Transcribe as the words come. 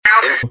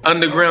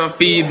Underground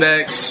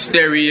feedback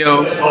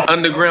stereo.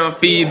 Underground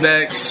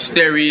feedback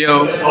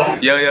stereo.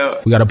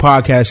 Yo. We got a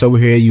podcast over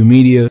here at U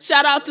Media.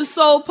 Shout out to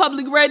Soul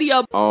Public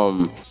Radio.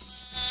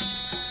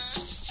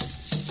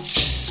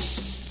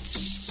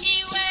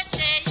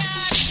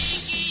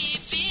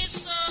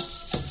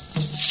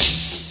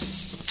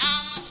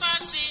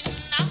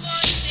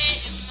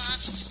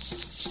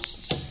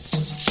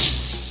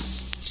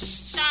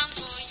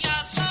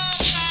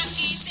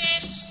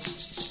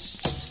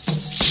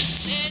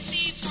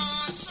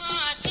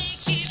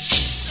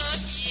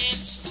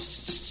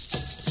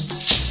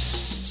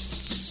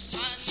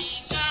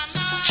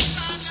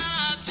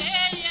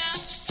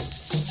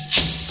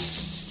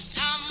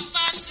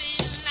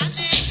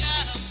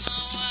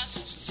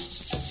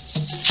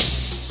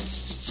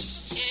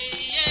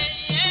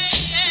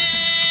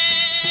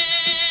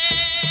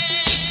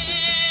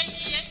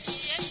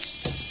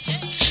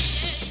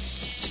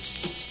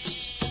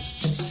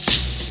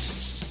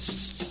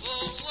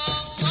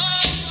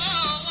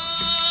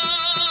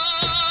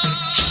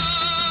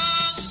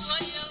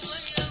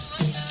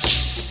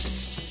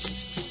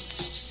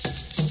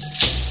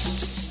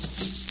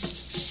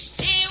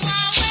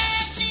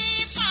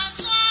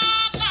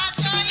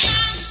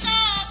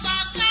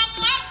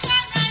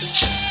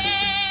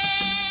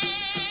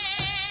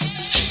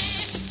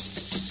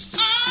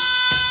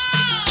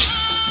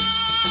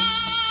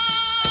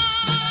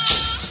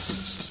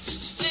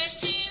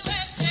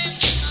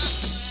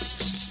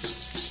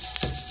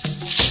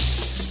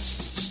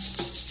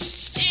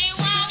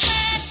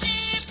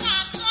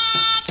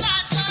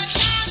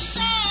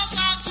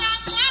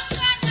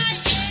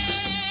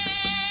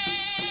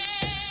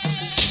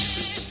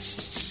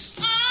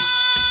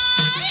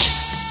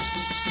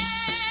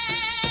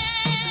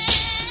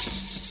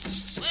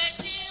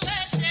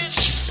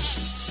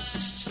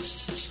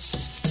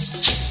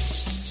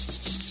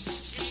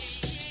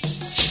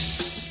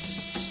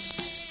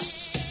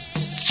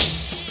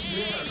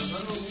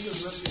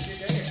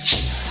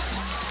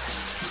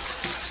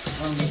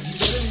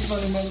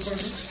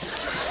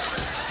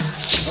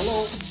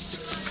 Hello.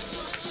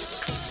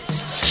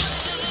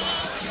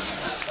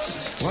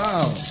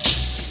 Wow.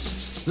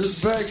 This is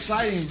very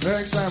exciting.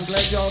 Very exciting. I'm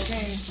glad y'all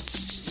came.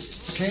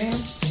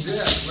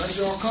 Yeah, glad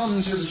y'all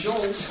come to the show.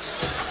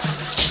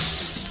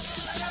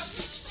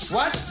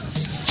 What?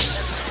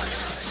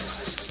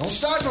 Don't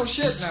start no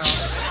shit now.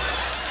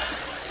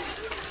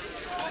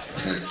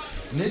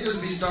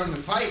 Niggas be starting to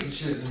fight and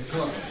shit in the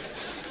club.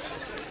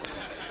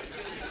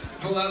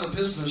 Pull out a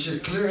pistol and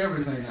shit, clear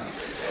everything out.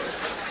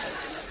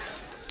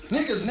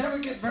 Niggas never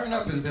get burned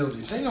up in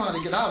buildings. They know how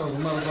to get out of a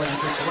motherfucking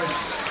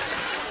situation.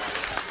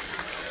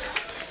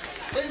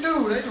 They do.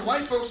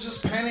 White folks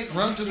just panic,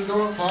 run to the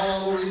door, fall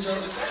all over each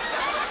other,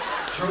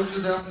 choke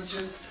to death and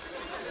shit.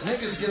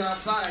 Niggas get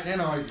outside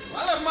and argue.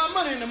 I left my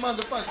money in the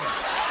motherfucker.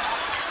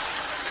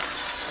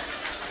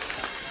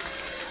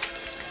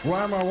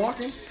 Why am I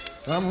walking?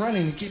 I'm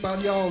running to keep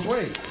out y'all's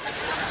way.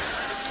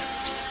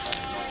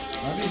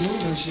 I be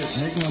moving shit,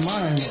 making my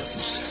mind work.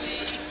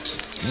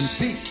 And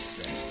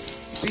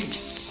beat.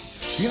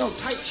 You know,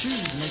 tight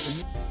shoes make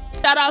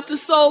a... Shout out to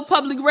Soul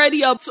Public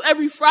Radio. So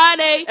every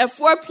Friday at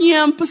 4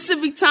 p.m.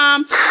 Pacific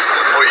time. Put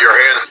your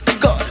hands...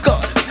 Go.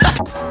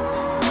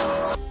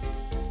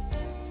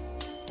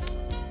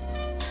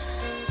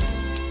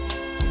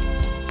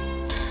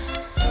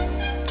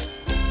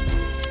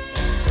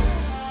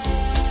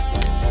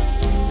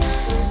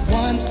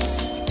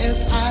 Once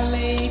as I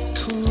lay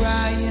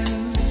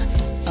crying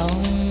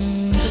on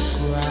the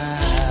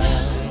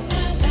ground,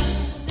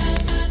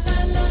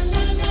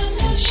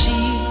 and she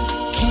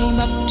came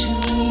up to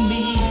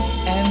me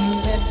and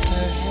let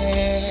her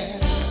hair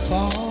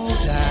fall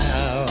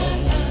down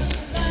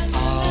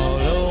all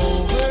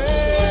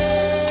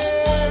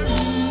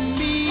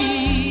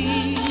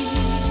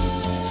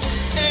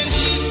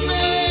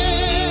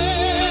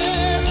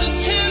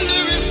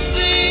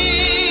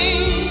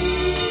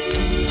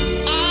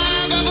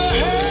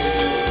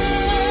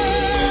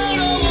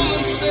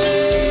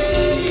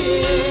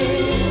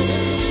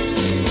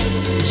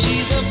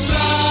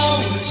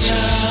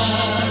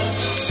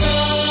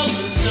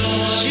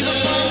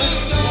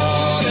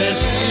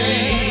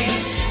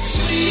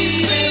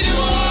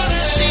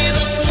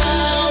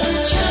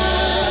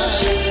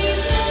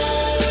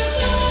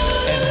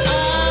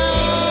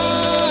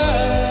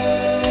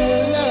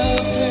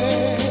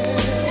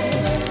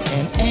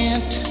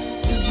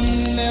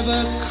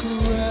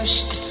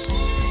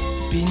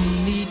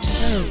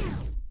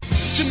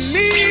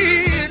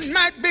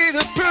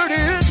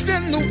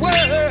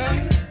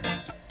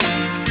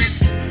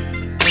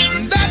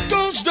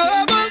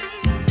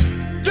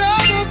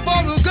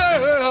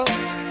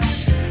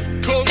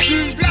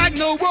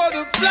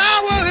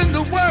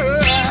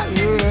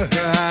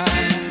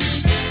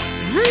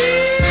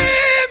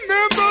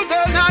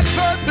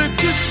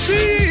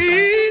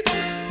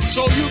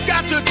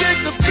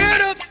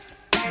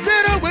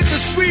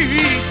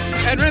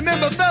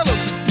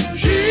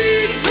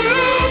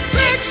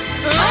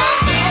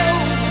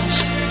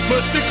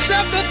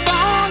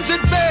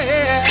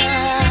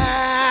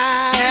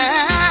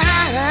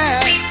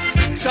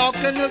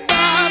Talking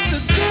about the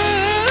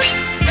good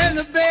and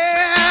the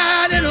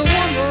bad in a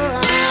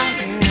woman.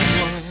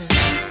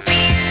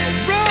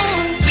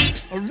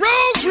 A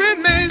rose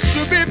remains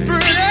to be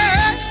pretty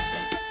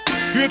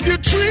if you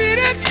treat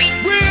it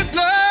with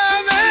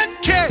love and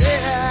care.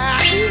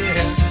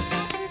 Yeah.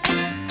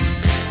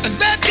 And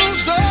that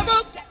goes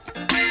double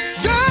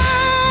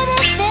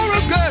for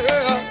a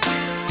girl.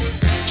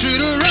 Treat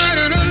her right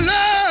and her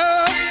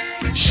love,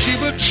 she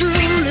would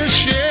truly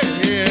share.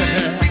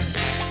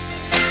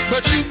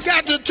 But you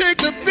got to take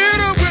the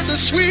bitter with the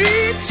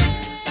sweet.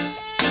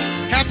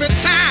 Happy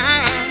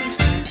times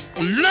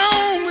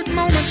along with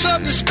moments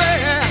of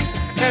despair.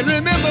 And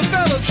remember,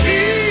 fellas,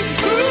 he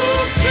who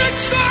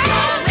picks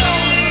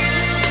sorrows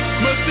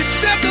must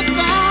accept the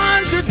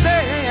thorns it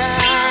bears.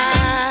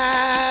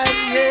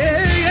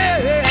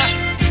 Yeah.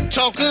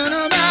 Talking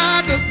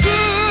about the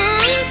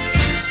good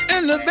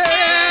and the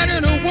bad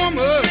in a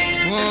woman.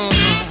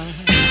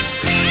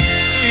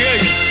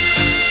 Yeah.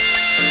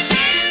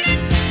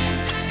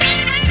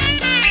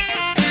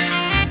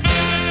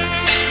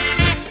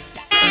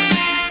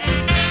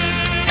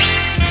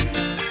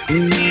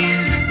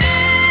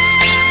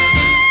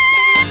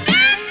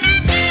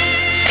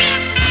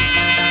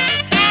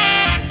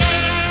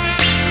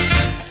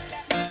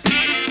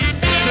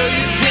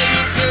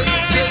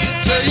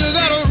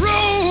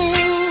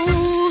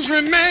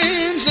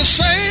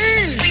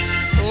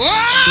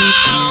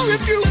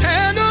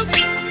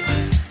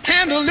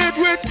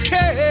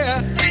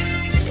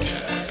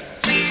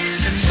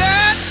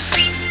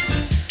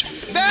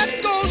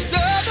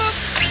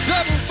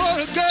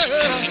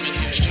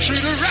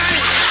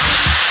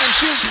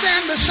 She'll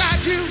stand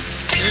beside you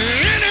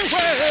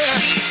anywhere.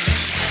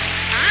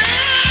 I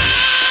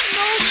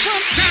know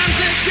sometimes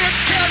they get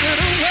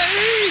carried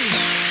away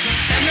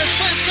and they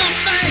say some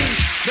things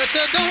that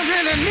they don't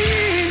really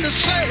mean to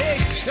say.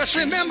 Just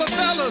remember,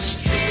 fellas,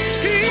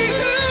 he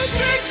who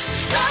takes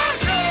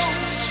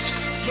sorrows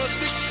must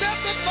accept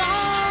the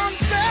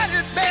thorns that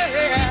it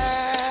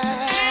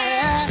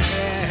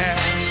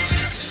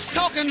bears.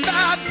 Talking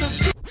about the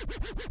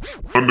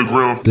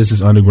underground. This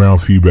is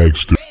underground feedback.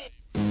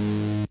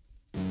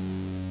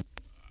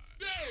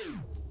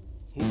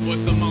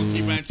 Put the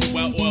monkey wrench in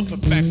well-oiled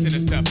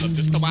perfectionist develop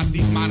just to watch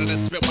these monitors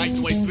spit white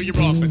noise through your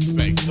office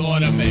space.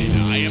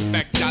 Automator, I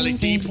infect Jolly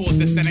G, pulls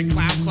descending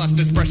cloud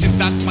clusters, brushing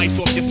dust mites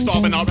off your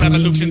starving art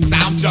revolution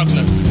sound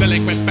jugglers.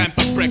 Delinquent bent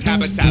for brick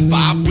habitat,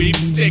 bob, weave,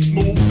 stick,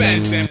 move,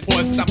 bends, and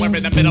pause somewhere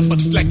in the middle for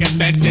slick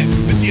invention.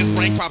 This year's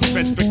brain crop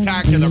spit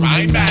spectacular.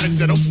 I ain't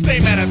manager, don't stay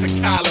mad at the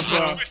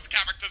caliber. I twist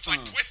characters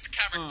like twist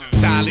characters.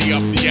 Tally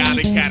up the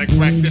alley cat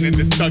aggression in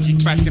this Dougie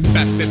fresh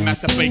infested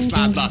mess of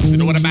baseline lust.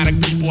 An automatic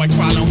B-boy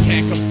crawl on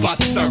can't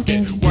combust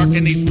circuit.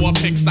 Working these war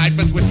pig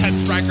ciphers with head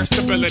striker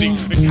stability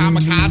and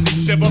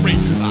kamikaze chivalry.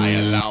 I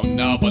alone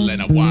noble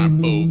in a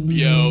worm food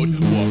feud.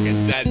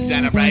 Walking dead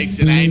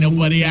generation, ain't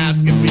nobody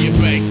asking for your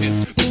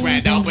patience. The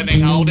grand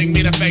opening holding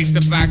me to face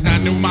the fact I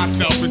knew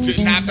myself and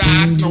didn't have to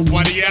ask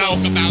nobody else.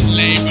 Talk about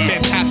labor.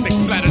 Fantastic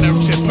predator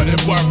shit, put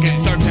it working.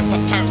 Searching for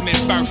pertinent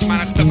verse,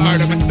 minus the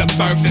murderous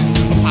diversions.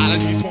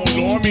 Apologies won't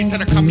lure me to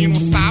the communal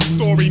sob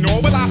story,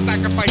 nor will I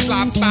sacrifice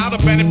lifestyle to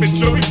benefit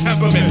jury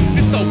temperament.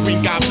 This old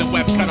green goblin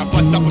web cutter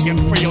butts up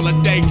against Crayola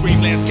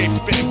daydream landscape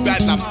spitting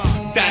bedlam.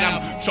 That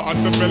I'm charge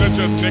the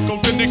villagers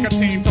nickels and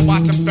nicotine to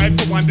watch them fed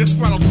for one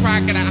disgruntled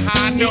cracking at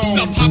high noon.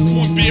 Sell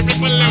popcorn, beer,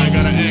 and balloon. I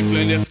got an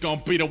inkling it's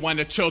gonna be the one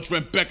the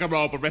children bicker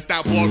over. It's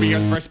that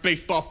Warriors vs.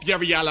 Baseball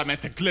fury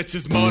element, the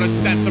glitches, motor,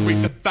 sensory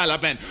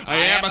development. I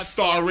am a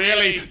star,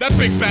 really. That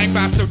Big Bang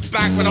bastard's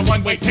back with a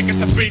one-way ticket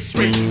to Beat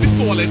Street. This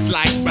all is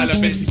life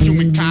relevant to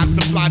humankind.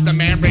 Supply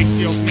demand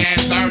ratios, man,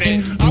 learn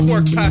it. I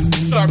work past the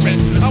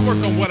surface. I work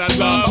on what I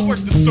love. I work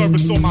the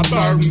service on my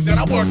burdens, and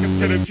I work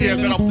until this here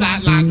little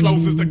flat line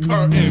closes the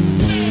curtains.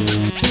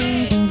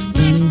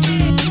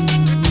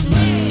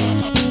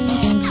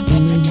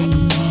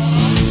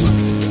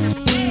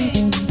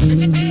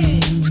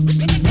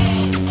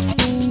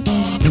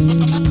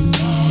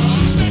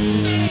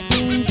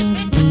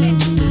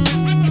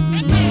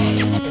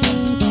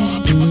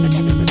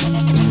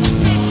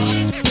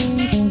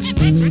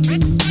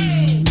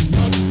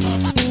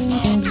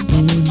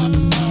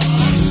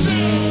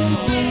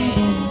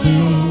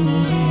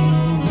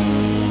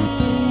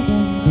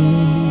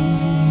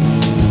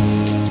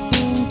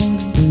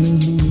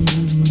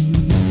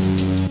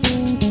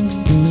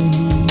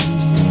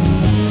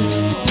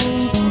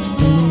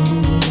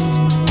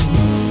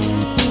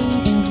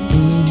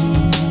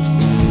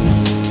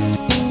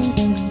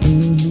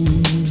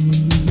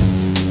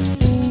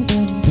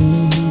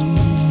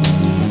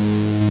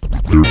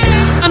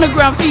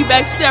 Underground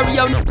feedback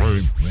stereo.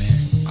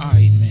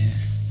 Alright, man.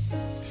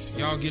 So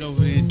y'all get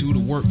over there and do the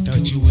work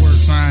that you was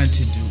assigned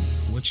to do.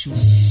 What you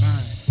was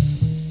assigned.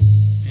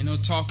 Ain't no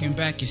talking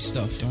back and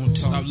stuff. Don't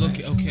stop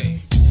looking.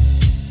 Okay.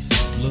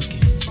 Looking.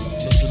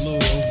 Just a little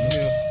over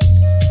here.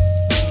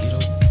 Get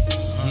over.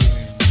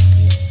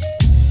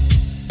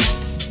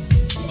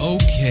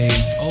 Okay.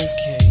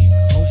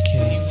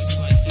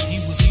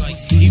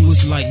 He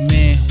was like,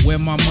 man, where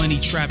my money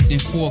trapped in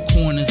four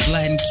corners.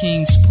 Latin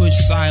kings push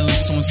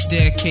silence on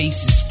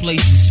staircases,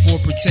 places for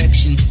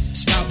protection.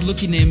 Stop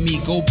looking at me,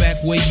 go back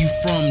where you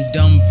from.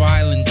 Dumb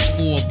violence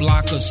for a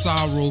block of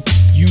sorrow.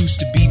 Used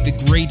to be the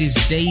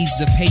greatest days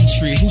of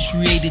hatred. Who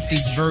created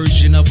this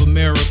version of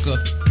America?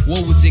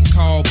 What was it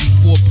called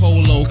before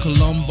Polo,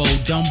 Columbo,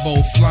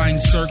 Dumbo, Flying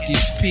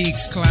Circus,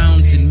 pigs,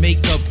 clowns, and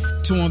makeup?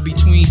 Torn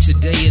between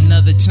today,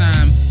 another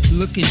time.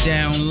 Looking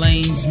down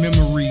lanes,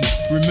 memory,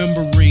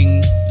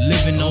 remembering,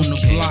 living on the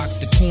block,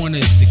 the corner,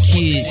 the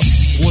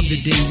kids. For the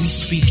day we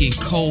speaking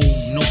cold,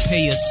 no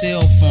pay or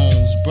cell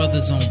phones.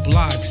 Brothers on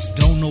blocks,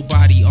 don't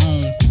nobody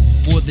own.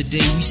 For the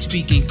day we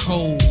speaking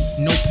cold,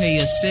 no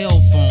pay or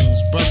cell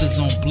phones. Brothers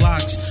on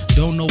blocks,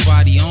 don't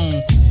nobody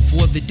own.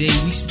 For the day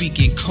we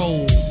speaking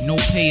cold, no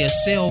pay or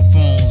cell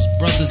phones.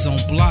 Brothers on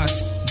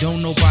blocks,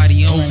 don't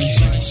nobody own.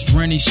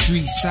 Running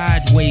streets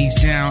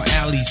sideways, down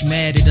alleys,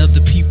 mad at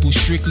other people,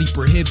 strictly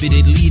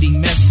prohibited,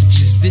 leading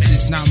messages. This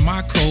is not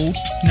my code,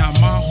 not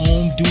my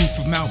home. Dude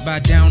from out by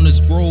Downers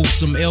Grove,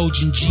 some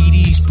Elgin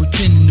GDs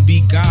pretending to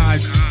be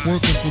gods,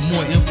 working for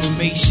more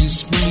information,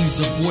 screams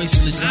of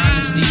voiceless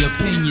honesty,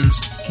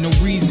 opinions. No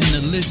reason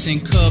to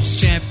listen. Cubs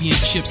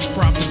championships,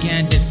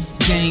 propaganda,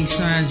 gang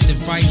signs,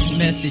 device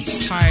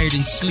methods, tired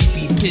and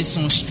sleepy, piss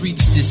on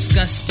streets,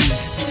 disgusting.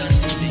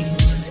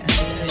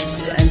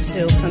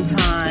 Until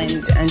sometime,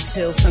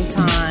 until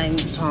sometime,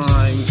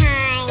 time,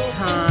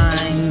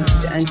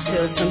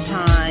 until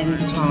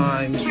sometime,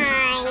 time.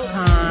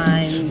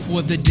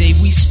 For the day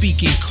we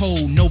speaking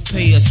cold, no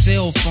pay or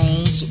cell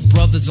phones.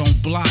 Brothers on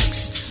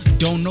blocks,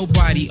 don't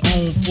nobody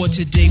own. For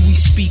today we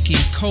speaking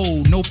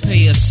cold, no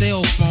pay or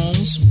cell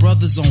phones.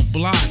 Brothers on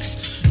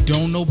blocks,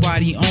 don't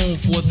nobody own.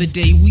 For the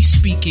day we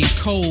speaking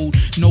cold,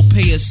 no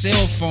pay or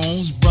cell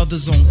phones.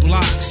 Brothers on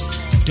blocks,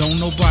 don't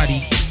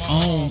nobody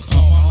own.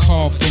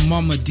 Call for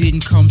mama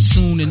didn't come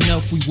soon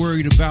enough. We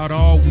worried about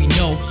all we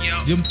know.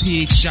 Them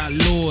pigs shot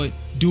Lord.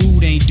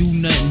 Dude ain't do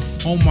nothing.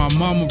 On my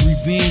mama,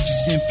 revenge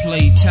is in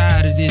play.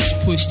 Tired of this,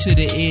 pushed to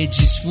the edge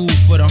is food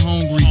for the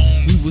hungry.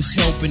 We was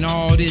helping,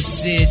 all this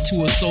said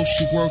to a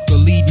social worker,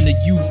 leading the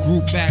youth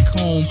group back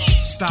home.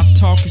 Stop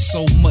talking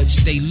so much,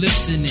 they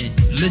listening,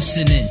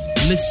 listening,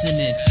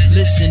 listening,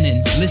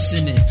 listening,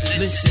 listening,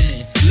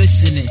 listening,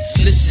 listening,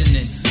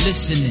 listening,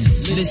 listening,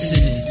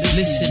 listening,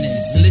 listening,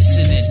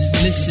 listening,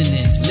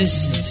 listening,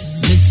 listening,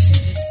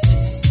 listening.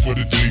 For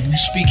the day we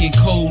speaking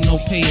cold, no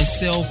pay or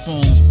cell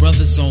phones.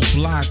 Brothers on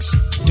blocks,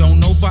 don't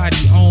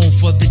nobody own.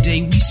 For the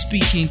day we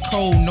speaking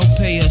cold, no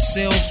pay or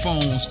cell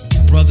phones.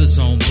 Brothers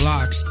on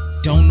blocks,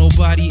 don't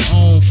nobody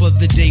own. For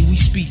the day we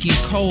speaking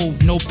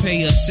cold, no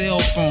pay or cell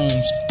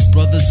phones.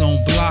 Brothers on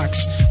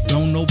blocks,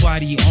 don't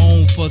nobody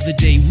own. For the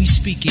day we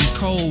speaking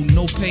cold,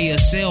 no pay or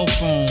cell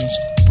phones.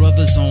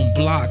 Brothers on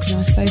blocks,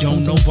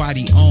 don't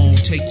nobody own.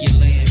 Take your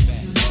land back.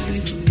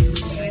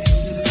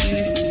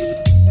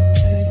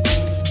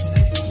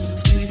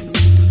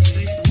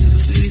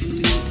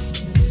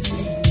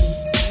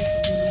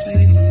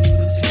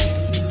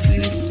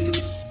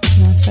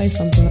 Say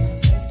something.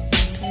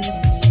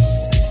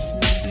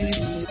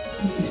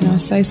 Can I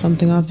say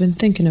something I've been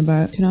thinking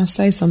about? Can I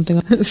say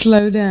something?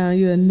 Slow down,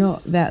 you are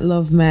not that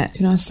love Matt.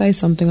 Can I say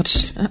something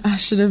I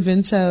should have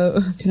been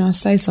told? Can I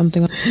say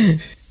something?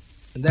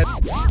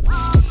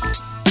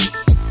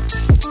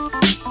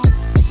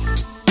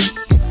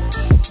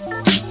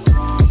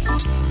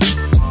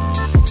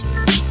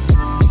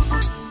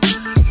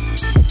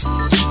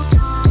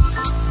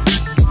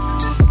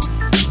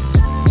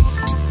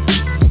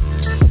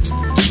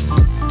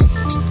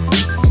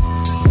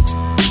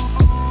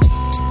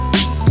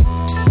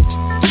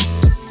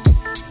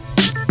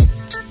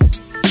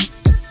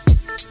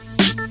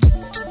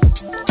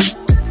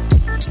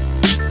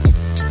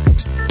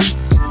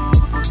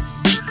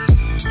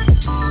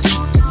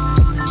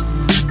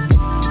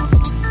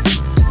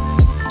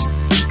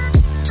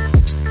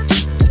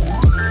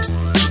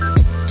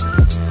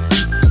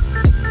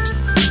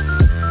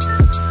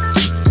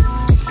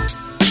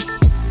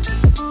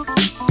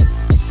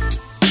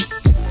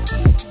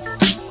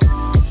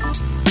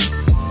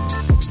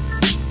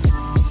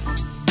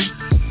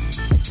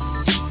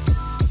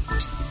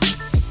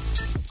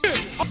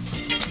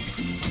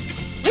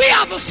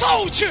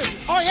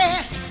 Oh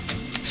yeah,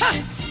 huh.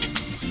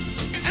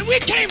 And we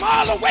came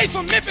all the way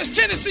from Memphis,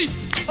 Tennessee.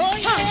 Oh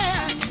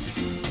yeah,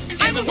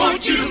 and we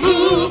want you to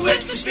move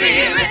with the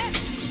Spirit.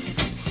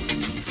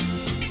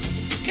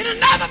 And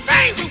another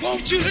thing we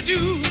want you to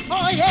do.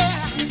 Oh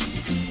yeah,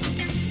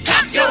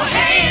 clap your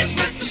hands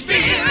with the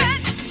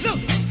Spirit. Look,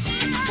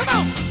 come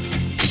on,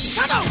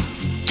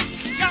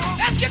 y'all,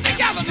 let's get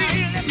together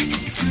now.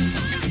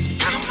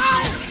 Come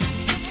on,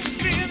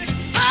 Spirit,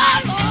 oh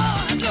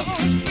Lord, look.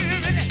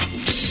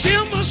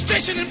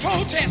 Demonstration and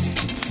protest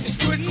is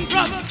putting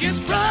brother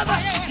against brother.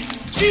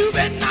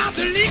 Juvenile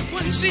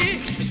delinquency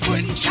is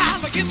putting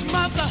child against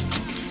mother.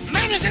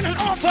 Man is in an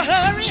awful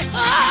hurry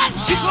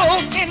to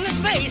go in this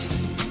space.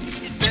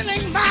 It's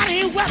building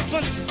mighty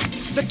weapons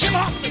to kill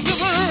off the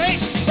human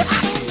race. But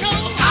I don't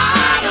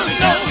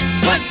know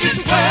what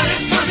this world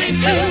is coming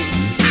to.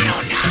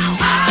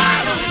 I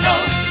don't know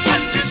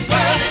what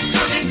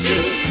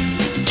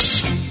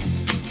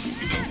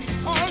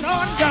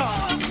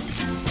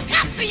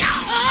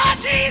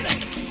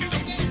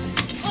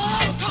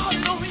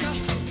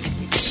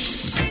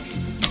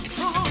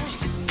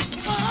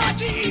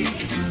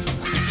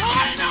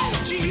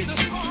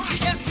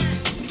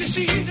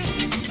see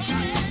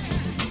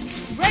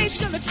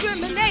racial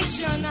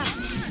discrimination,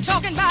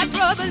 talking about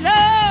brother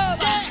love.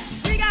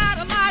 We got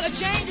a lot of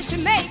changes to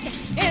make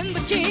in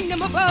the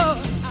kingdom above.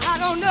 I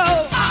don't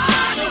know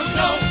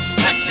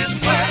what this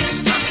world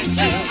is coming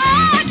to.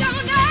 I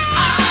don't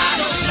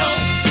know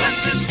what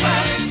this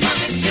world is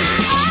coming to.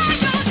 I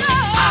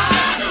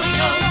don't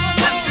know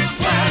what this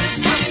world is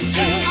coming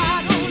to.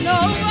 I don't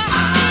know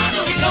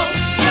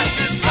what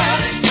this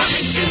world is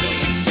coming to.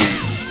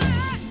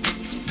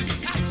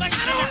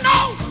 I don't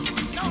know.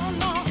 No.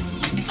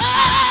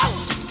 Oh,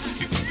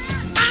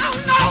 I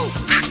don't know.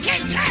 I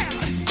can't tell.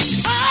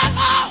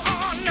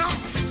 Oh no.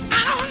 I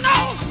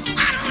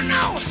don't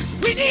know.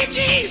 We need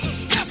Jesus.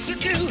 Yes, we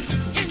do.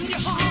 In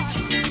your heart.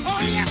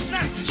 Oh yes,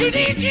 now. You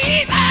need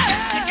Jesus.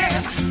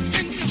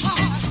 In your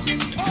heart.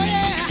 Oh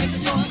yeah.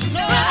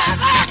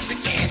 Brother,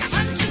 Jesus.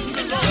 Unto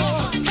the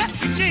Lord.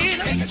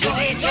 Jesus. You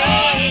need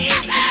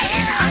Jesus.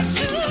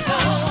 Unto the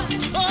Lord.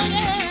 Oh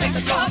yeah. Make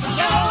a joyful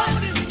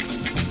Lord.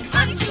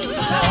 Unto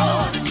the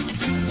Lord.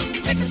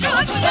 Make a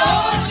joyful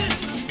Lord.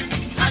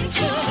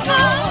 Unto the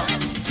Lord.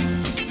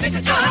 Make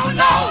a joyful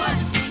Lord.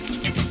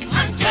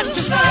 Unto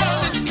the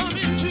Lord.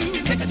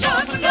 Make a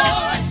joyful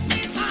Lord.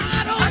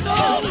 Unto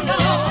the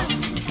Lord.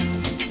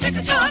 Make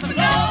a joyful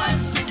Lord.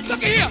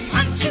 Look here.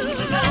 Unto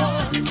the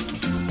Lord.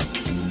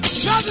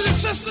 Brothers and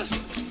sisters,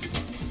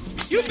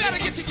 you better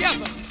get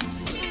together.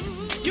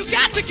 You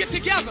got to get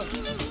together.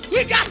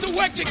 We got to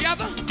work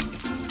together.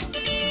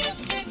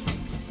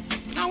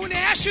 Now when they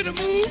ask you to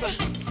move,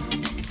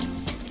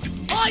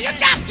 all you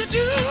got to do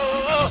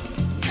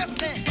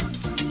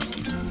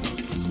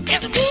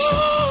is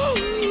move.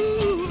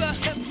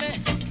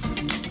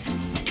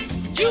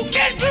 You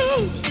can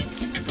move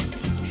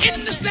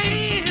in the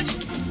stands.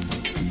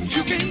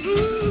 You can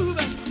move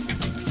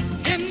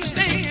in the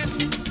stands.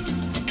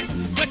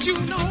 But you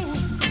know,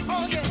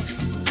 oh yeah,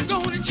 I'm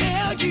gonna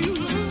tell you,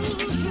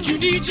 you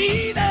need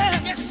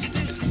Jesus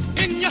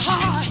in your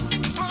heart.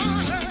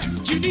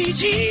 You need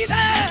Jesus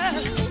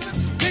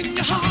in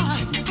your heart.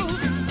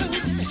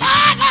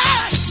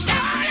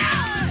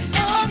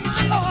 Oh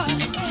my Lord,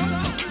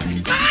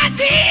 my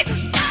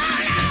Jesus,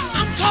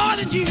 I'm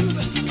calling you.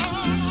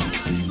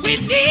 We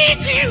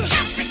need you.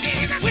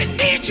 We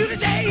need you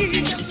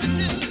today.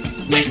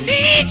 We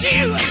need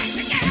you.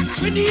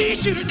 We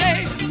need you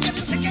today.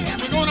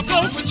 We're gonna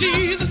blow for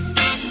Jesus.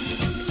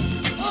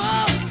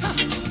 Oh,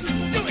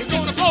 we're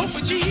gonna blow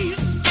for Jesus.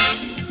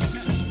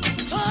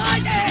 Oh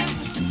yeah,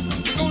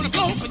 we're gonna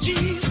blow for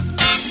Jesus.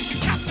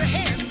 Clap your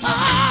hands.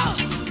 Oh,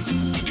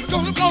 we're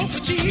gonna blow for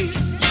Jesus.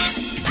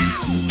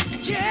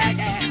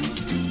 Yeah.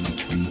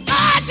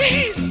 Oh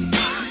Jesus,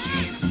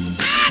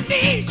 I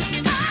need you.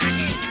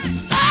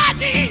 I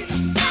need you.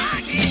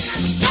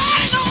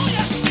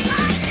 Hallelujah.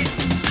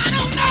 I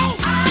don't know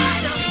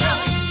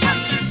what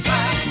this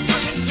world is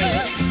coming to.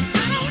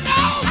 I don't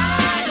know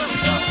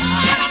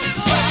what this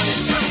world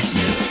is coming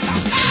to.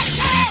 Somebody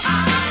tell.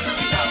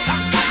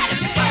 Somebody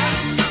this world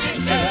is coming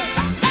to.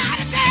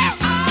 Somebody tell.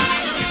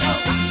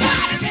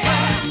 Somebody this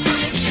world is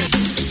coming to.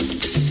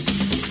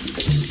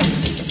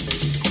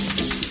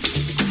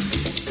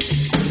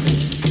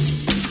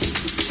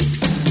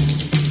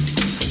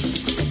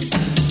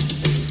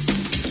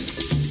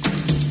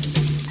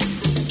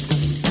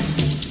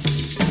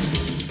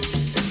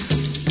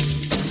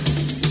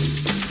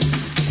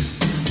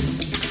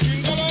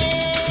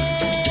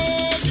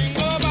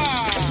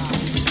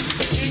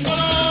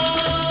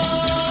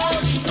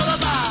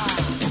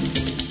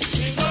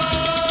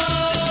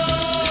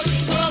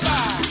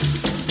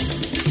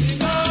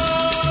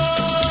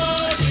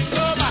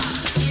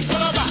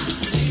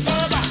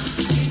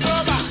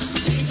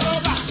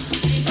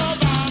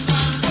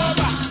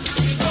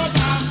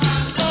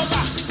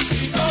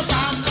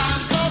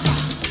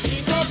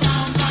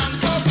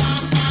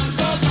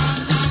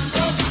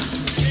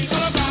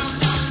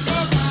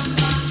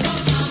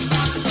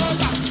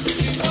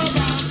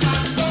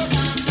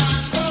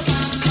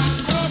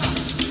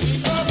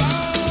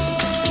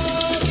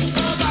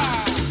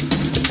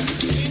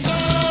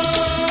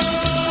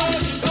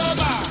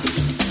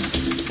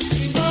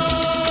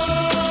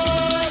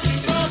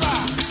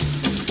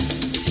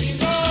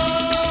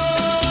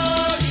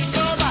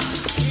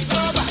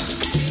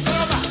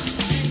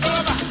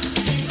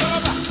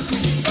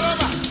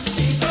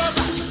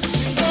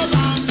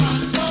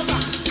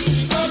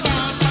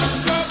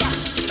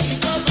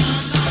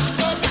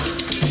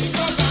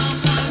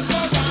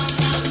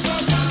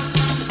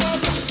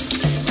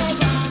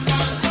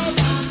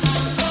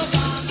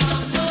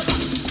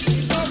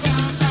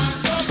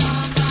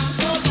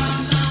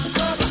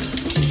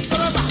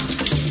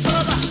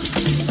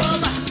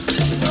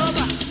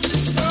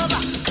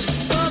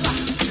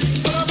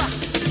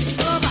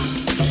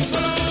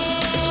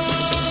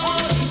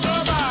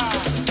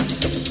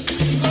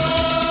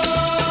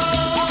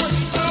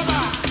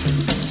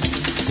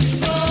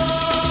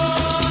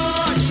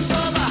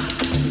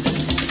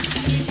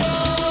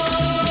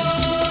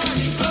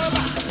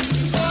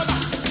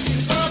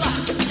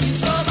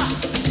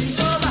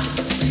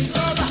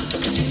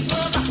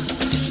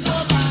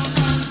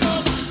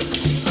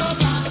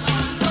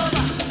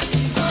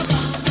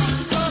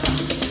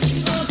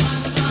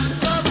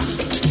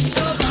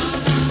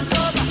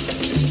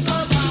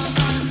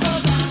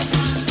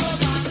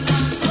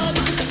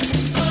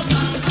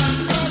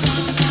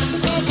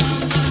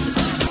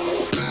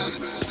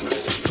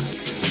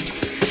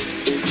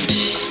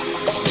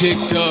 Dick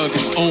Doug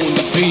is on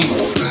the beat.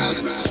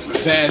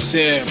 Fast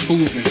air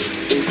moving.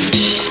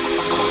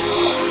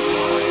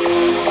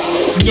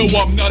 No,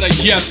 I'm not a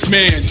yes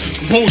man.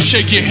 Won't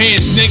shake your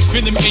hands, Nick.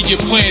 Venom in your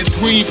plans.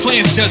 Green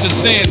plants, desert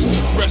sands.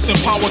 Rest in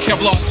power,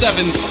 Kevlar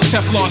 7.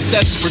 Teflon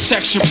sets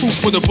protection.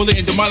 Proof with a bullet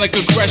and demonic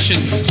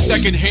aggression.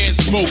 Secondhand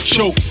smoke,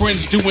 choke.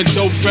 Friends doing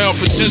dope, found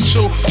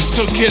potential.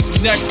 Took his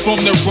neck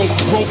from the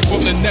rope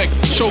from the neck.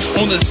 Choke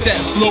on the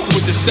set, float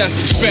with the sets.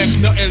 Expect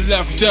nothing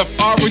left. Death,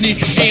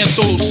 irony, and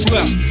solo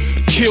slept.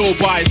 Killed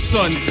by his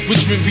son,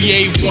 Richmond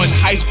VA1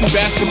 high school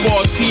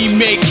basketball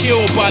teammate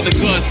killed by the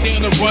gun. Stay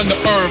on the run to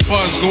earn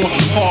funds, going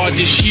hard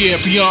this year,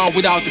 beyond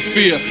without the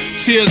fear.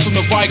 Tears from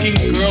the Viking,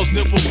 girls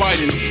nipple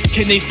biting.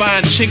 Can they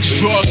find chicks,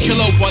 draw a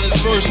killer while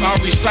his verse I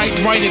recite,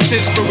 writing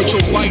his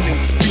spiritual lightning.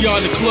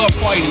 Beyond the club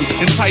fighting,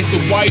 entice the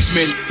wise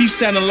men. He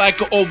sounded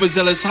like an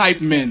overzealous hype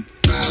man.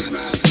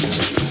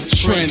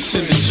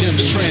 Transcend the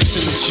gyms,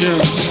 transcend the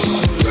gyms.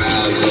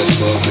 Rise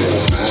above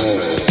it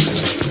all.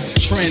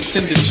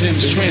 Transcend the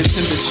gyms,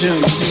 transcend the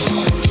gyms.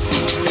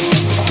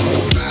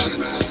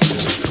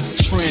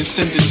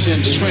 Transcend the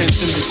gyms,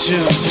 transcend the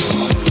gyms.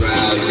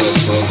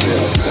 Rise above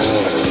it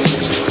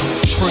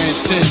all.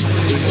 Transcend.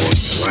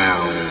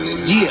 Wow.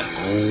 Yeah.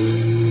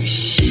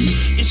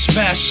 It's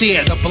Fast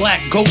Air, the black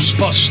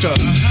Ghostbuster.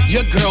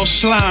 Your girl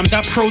slimed,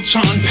 I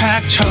proton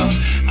packed her.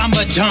 I'm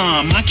a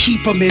dom, I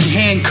keep them in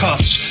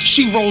handcuffs.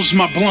 She rolls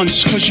my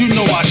blunts, cause you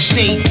know I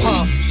stay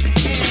puffed.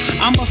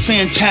 I'm a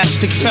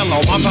fantastic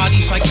fellow, my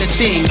body's like the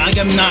Thing, I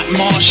am not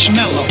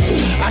Marshmallow.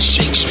 I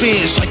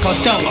Shakespeare's like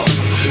Othello.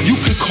 You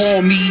could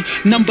call me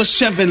number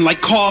 7 like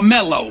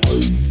Carmelo.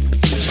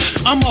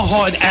 I'm a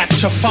hard act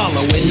to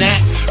follow, and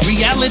that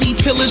reality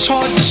pill is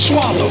hard to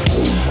swallow.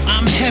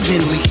 I'm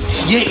heavenly,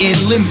 you're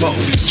in limbo.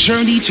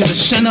 Journey to the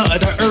center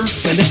of the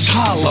earth and it's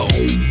hollow.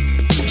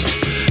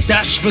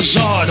 That's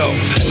Bizarro.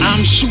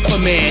 I'm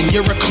Superman,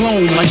 you're a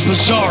clone like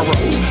Bizarro.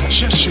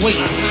 Just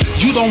wait,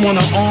 you don't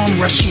wanna arm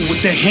wrestle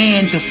with the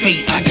hand of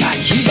fate. I got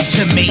you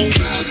to make.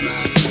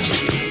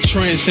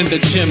 Transcend the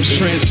gyms,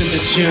 transcend the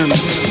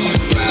gyms.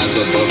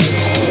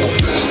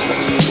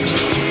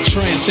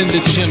 Transcend the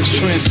gyms,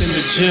 transcend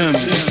the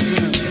gyms.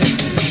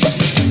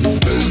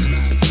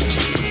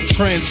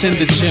 Transcend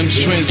the gyms,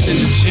 transcend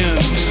the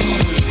gyms.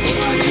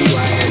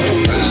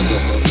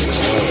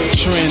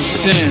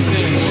 Transcend.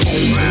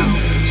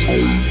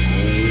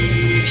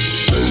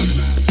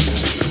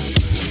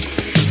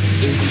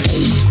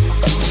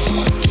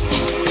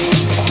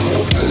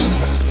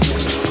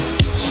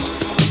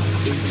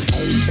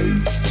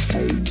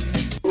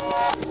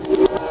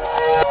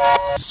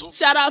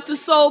 Shout out to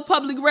Soul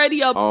Public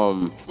Radio.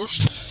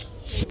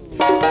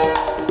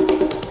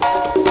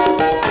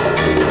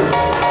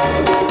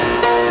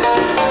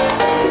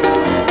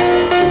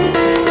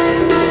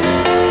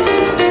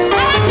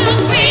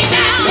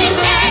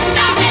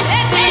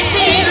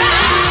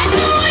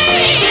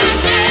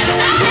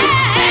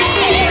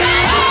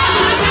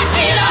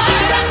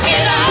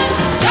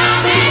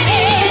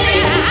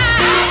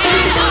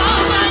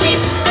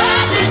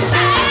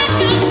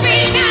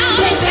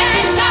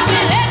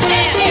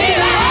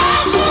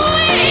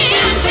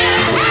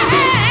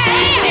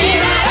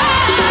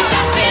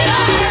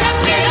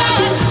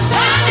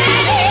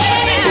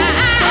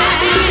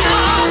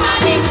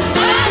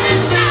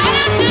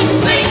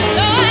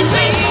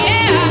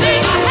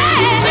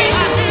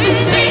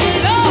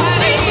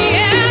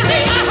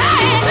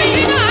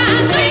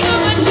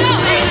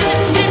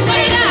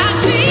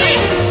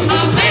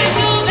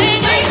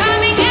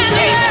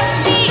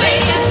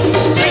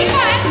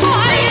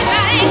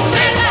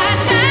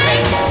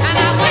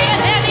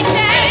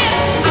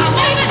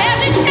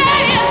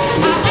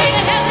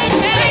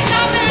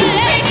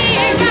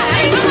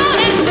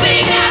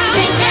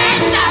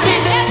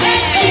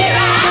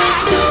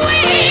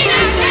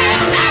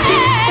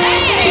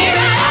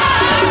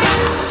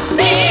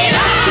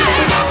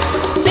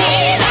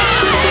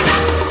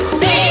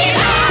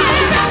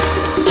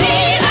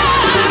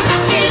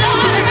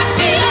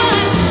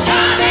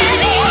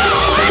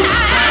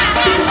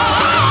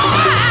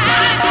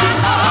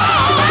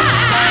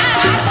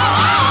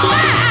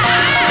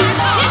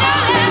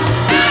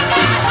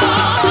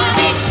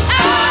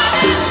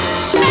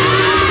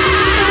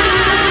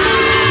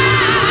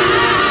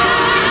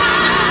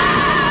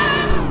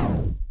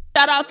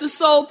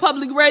 Soul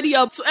Public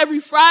Radio. So every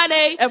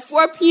Friday at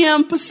 4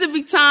 p.m.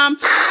 Pacific time.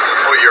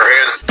 Put your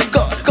hands.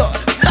 Go.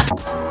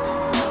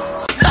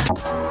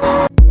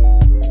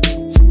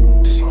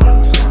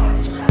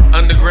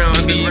 Underground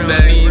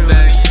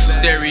feedback,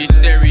 stereo.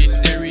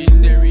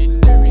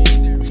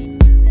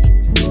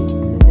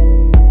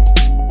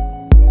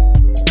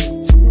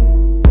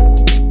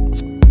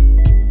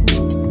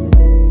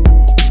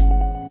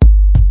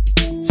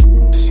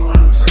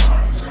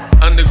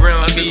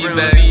 Underground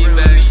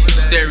feedback,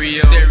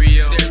 stereo.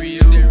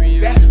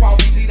 That's why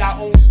we need our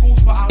own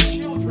schools for our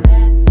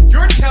children.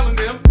 You're telling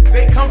them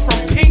they come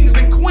from kings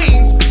and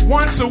queens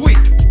once a week.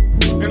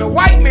 And the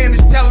white man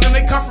is telling them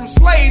they come from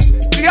slaves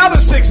the other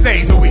 6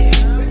 days a week.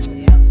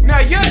 Now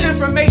your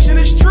information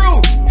is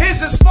true,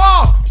 his is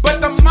false, but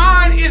the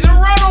mind isn't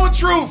run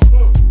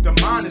The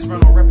mind is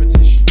run on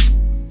repetition.